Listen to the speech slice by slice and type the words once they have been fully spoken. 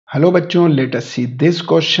Hello bachon, let us see this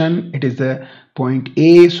question. It is the point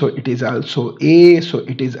A, so it is also A, so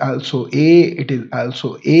it is also A, it is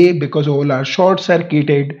also A because all are short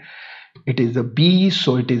circuited. It is a B,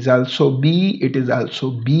 so it is also B, it is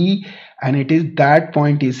also B, and it is that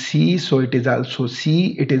point is C, so it is also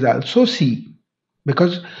C, it is also C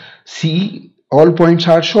because C all points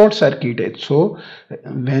are short circuited. So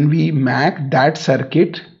when we map that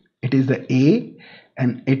circuit, it is the A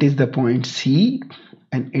and it is the point C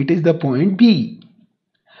and it is the point B.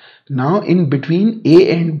 Now in between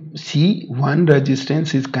A and C, one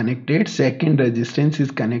resistance is connected, second resistance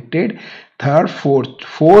is connected, third,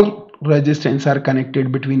 four resistance are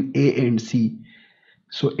connected between A and C.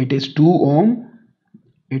 So it is 2 ohm,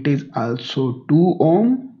 it is also 2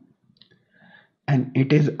 ohm, and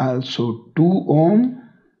it is also 2 ohm,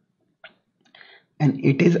 and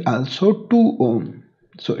it is also 2 ohm.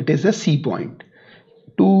 So it is a C point.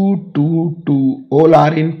 2, 2, 2, all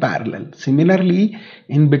are in parallel. Similarly,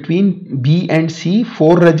 in between B and C,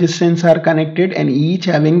 4 resistance are connected and each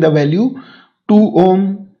having the value 2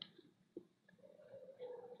 ohm.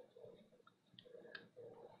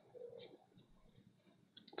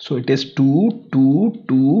 So it is 2, 2,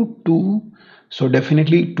 2, 2. So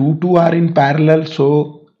definitely 2, 2 are in parallel.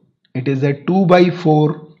 So it is a 2 by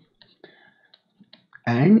 4.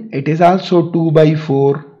 And it is also 2 by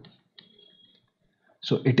 4.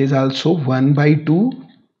 So it is also 1 by 2.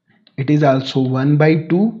 It is also 1 by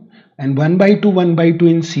 2 and 1 by 2, 1 by 2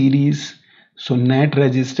 in series. So net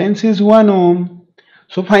resistance is 1 ohm.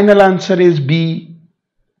 So final answer is B.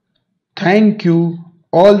 Thank you.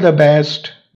 All the best.